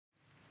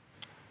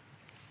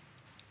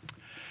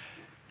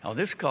Now,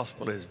 this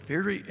gospel is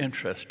very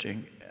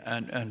interesting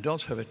and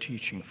does have a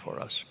teaching for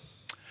us.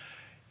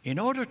 In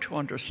order to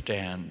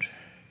understand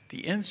the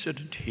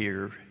incident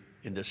here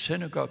in the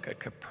synagogue at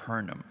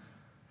Capernaum,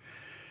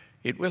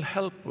 it will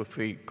help if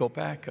we go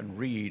back and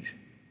read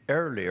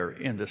earlier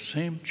in the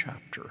same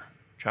chapter,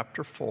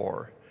 chapter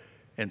 4,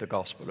 in the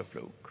Gospel of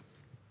Luke.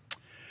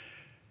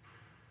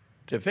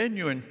 The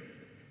venue in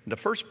the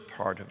first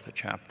part of the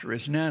chapter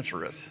is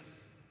Nazareth,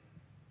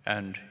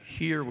 and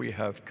here we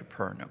have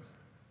Capernaum.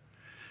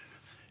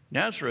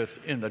 Nazareth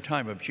in the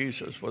time of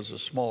Jesus was a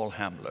small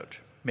hamlet,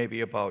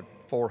 maybe about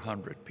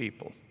 400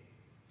 people.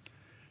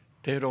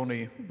 They had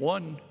only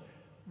one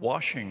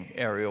washing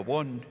area,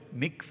 one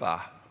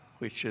mikvah,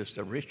 which is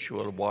the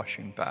ritual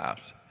washing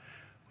bath,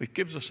 which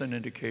gives us an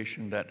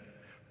indication that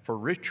for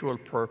ritual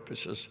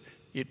purposes,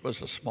 it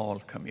was a small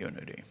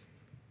community.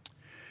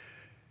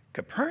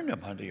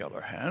 Capernaum, on the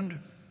other hand,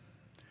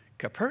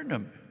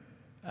 Capernaum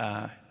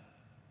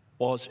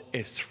was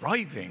a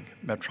thriving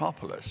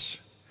metropolis.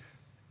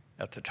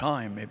 At the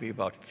time, maybe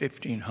about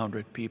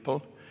 1,500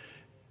 people,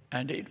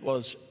 and it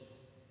was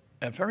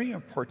a very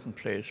important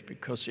place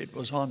because it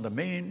was on the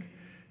main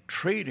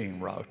trading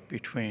route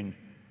between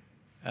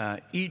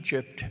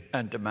Egypt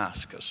and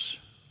Damascus.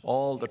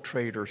 All the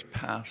traders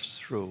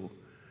passed through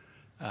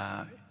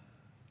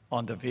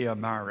on the Via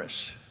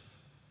Maris,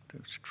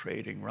 this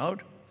trading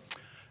route,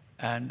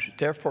 and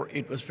therefore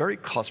it was very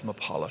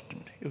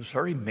cosmopolitan. It was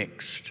very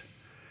mixed.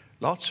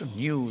 Lots of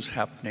news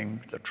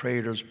happening, the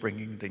traders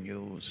bringing the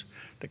news.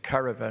 The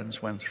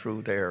caravans went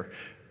through there.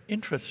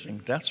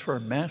 Interesting, that's where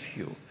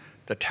Matthew,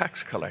 the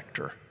tax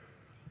collector,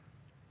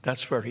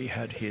 that's where he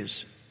had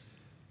his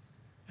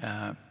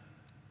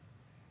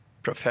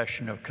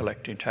profession of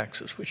collecting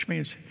taxes, which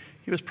means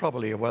he was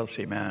probably a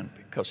wealthy man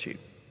because he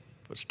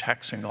was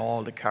taxing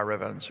all the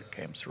caravans that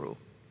came through.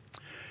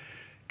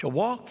 To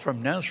walk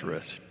from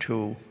Nazareth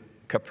to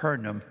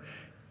Capernaum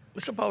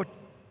was about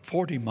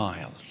 40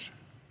 miles.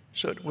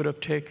 So it would have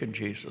taken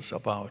Jesus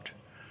about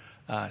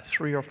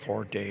 3 or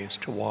 4 days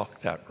to walk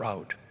that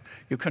route.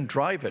 You can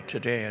drive it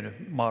today in a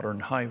modern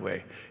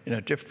highway in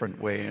a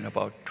different way in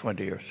about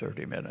 20 or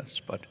 30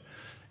 minutes. But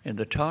in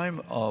the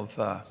time of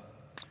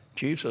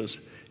Jesus,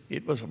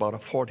 it was about a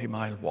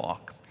 40-mile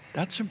walk.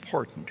 That's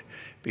important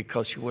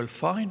because you will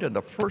find in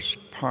the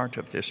first part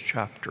of this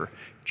chapter,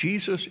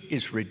 Jesus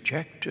is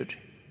rejected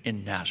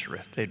in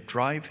Nazareth. They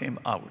drive him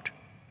out.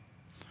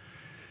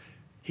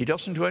 He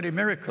doesn't do any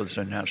miracles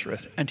in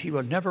Nazareth, and he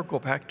will never go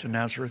back to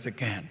Nazareth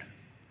again.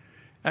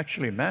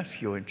 Actually,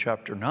 Matthew, in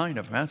chapter 9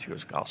 of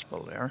Matthew's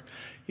gospel there,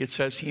 it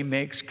says he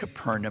makes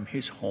Capernaum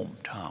his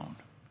hometown.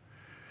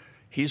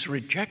 He's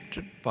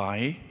rejected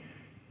by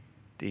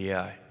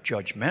the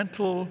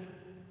judgmental,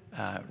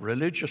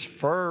 religious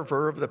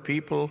fervor of the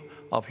people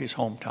of his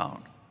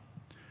hometown.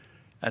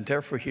 And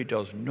therefore, he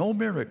does no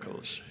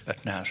miracles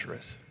at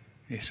Nazareth,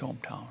 in his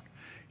hometown.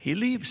 He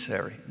leaves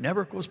there, he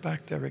never goes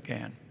back there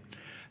again.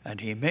 And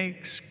he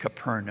makes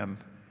Capernaum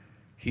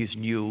his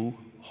new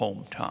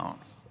hometown.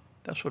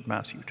 That's what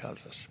Matthew tells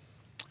us.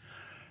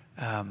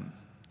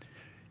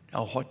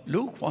 Now, what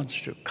Luke wants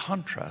to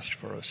contrast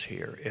for us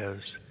here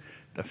is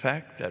the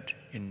fact that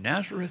in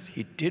Nazareth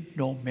he did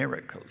no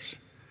miracles,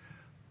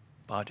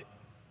 but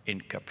in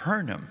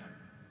Capernaum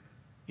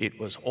it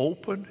was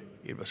open,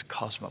 it was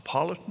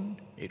cosmopolitan,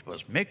 it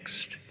was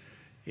mixed,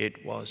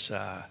 it was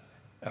a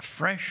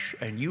fresh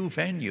and new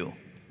venue.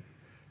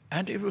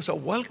 And it was a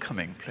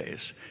welcoming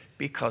place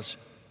because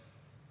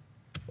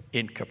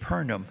in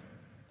Capernaum,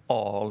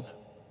 all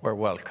were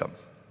welcome.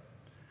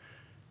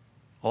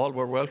 All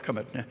were welcome,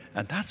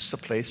 and that's the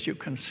place you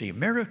can see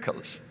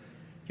miracles.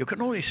 You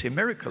can only see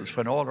miracles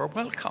when all are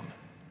welcome.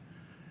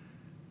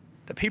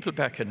 The people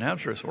back in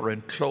Nazareth were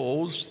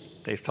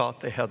enclosed. They thought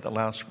they had the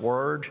last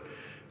word.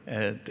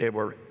 They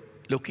were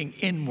looking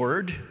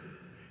inward,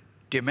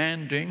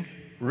 demanding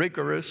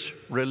rigorous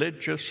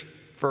religious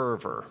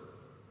fervor.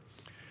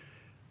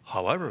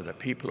 However, the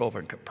people over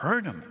in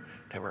Capernaum,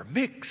 they were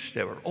mixed,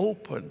 they were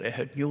open, they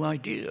had new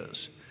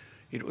ideas.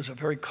 It was a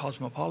very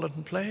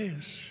cosmopolitan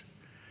place.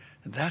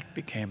 And that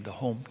became the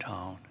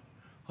hometown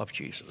of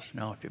Jesus.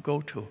 Now, if you go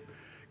to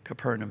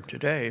Capernaum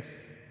today,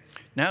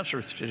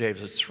 Nazareth today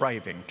is a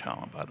thriving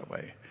town, by the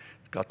way.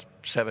 It's got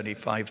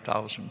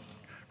 75,000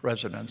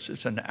 residents.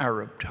 It's an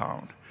Arab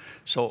town.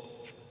 So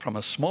from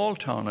a small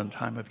town in the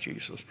time of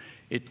Jesus,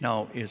 it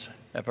now is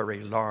a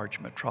very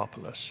large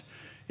metropolis.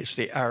 It's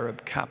the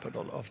Arab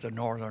capital of the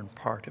northern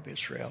part of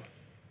Israel.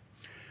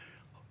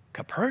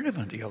 Capernaum,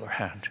 on the other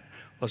hand,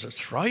 was a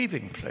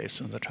thriving place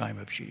in the time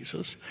of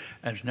Jesus,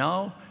 and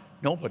now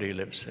nobody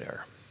lives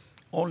there.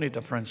 Only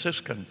the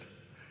Franciscan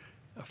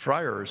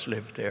friars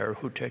live there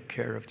who take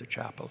care of the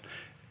chapel.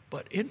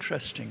 But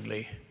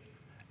interestingly,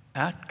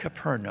 at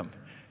Capernaum,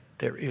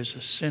 there is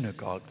a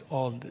synagogue,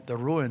 all the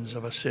ruins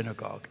of a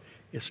synagogue.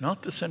 It's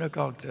not the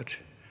synagogue that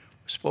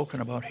was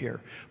spoken about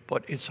here,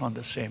 but it's on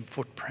the same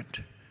footprint.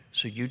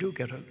 So you do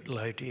get a little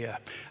idea.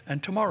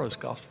 And tomorrow's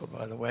gospel,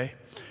 by the way,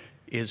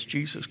 is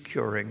Jesus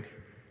curing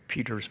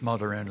Peter's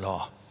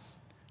mother-in-law.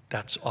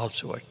 That's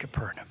also at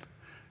Capernaum.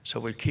 So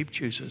we'll keep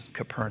Jesus in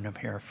Capernaum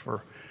here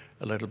for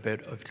a little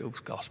bit of Luke's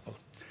gospel.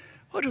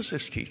 What does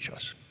this teach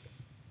us?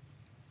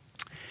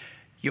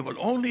 You will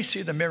only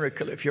see the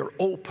miracle if you're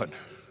open,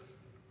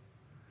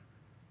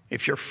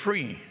 if you're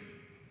free,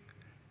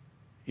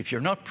 if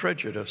you're not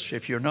prejudiced,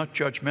 if you're not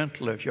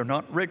judgmental, if you're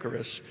not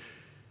rigorous,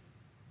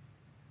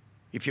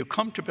 if you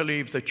come to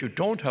believe that you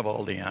don't have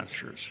all the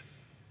answers,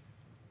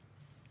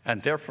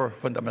 and therefore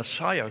when the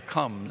Messiah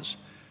comes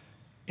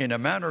in a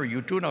manner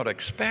you do not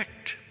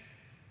expect,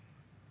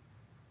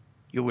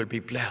 you will be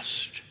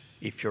blessed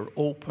if you're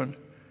open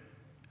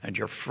and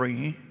you're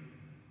free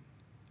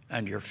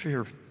and you're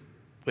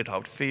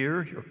without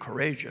fear, you're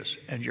courageous,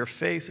 and your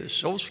faith is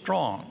so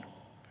strong.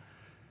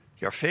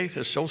 Your faith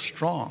is so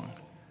strong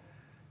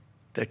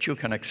that you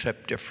can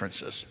accept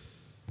differences.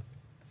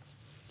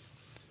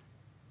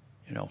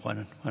 You know,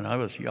 when I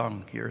was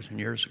young, years and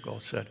years ago,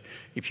 said,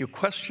 if you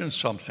question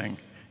something,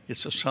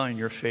 it's a sign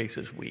your faith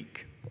is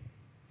weak.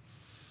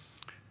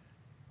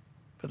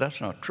 But that's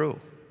not true.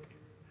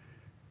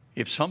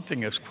 If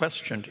something is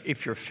questioned,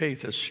 if your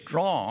faith is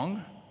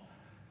strong,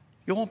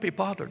 you won't be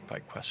bothered by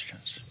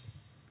questions.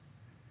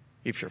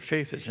 If your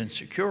faith is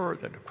insecure,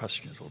 then the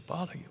questions will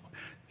bother you.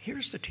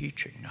 Here's the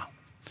teaching now.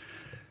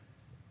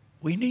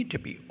 We need to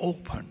be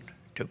open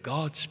to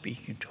God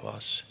speaking to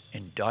us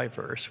in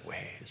diverse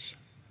ways.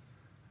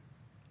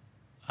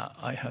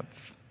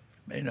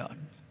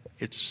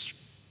 It's a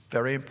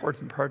very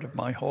important part of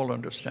my whole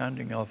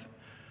understanding of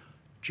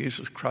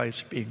Jesus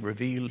Christ being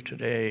revealed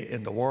today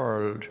in the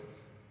world.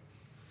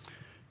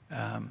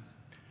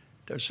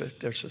 There's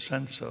a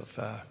sense of,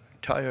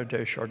 Teilhard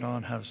de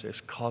Chardin has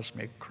this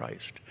cosmic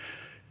Christ,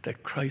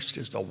 that Christ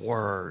is the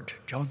Word.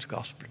 John's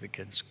Gospel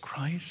begins,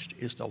 Christ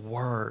is the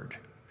Word,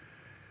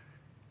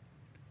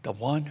 the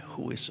one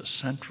who is the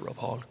center of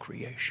all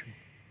creation.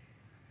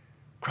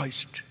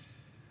 Christ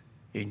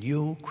in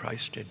you,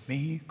 Christ in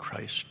me,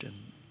 Christ in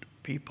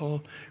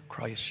people,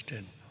 Christ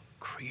in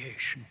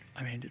creation.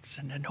 I mean, it's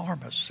an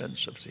enormous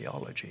sense of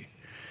theology.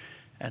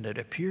 And it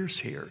appears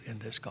here in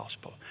this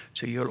gospel.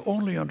 So you'll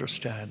only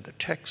understand the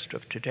text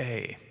of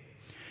today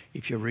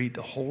if you read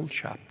the whole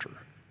chapter,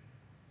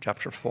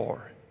 chapter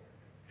 4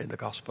 in the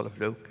Gospel of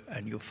Luke,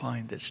 and you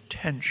find this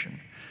tension,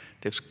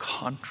 this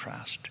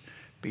contrast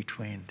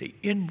between the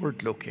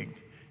inward-looking,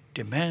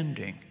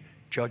 demanding,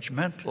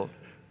 judgmental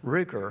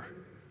rigor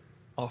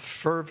of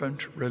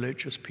fervent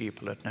religious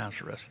people at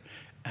Nazareth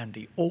and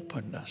the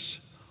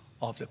openness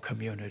of the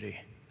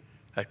community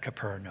at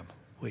Capernaum,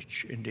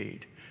 which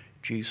indeed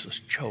Jesus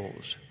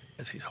chose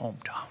as his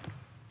hometown.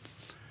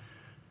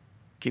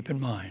 Keep in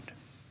mind,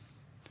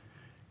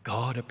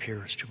 God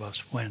appears to us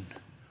when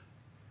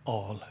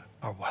all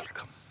are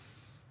welcome.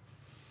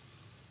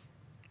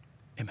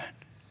 Amen.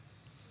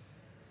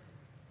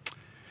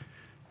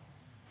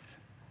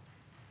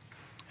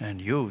 And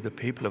you, the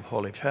people of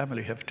Holy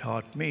Family, have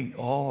taught me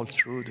all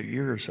through the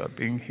years of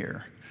being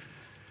here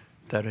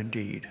that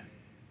indeed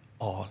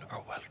all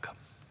are welcome.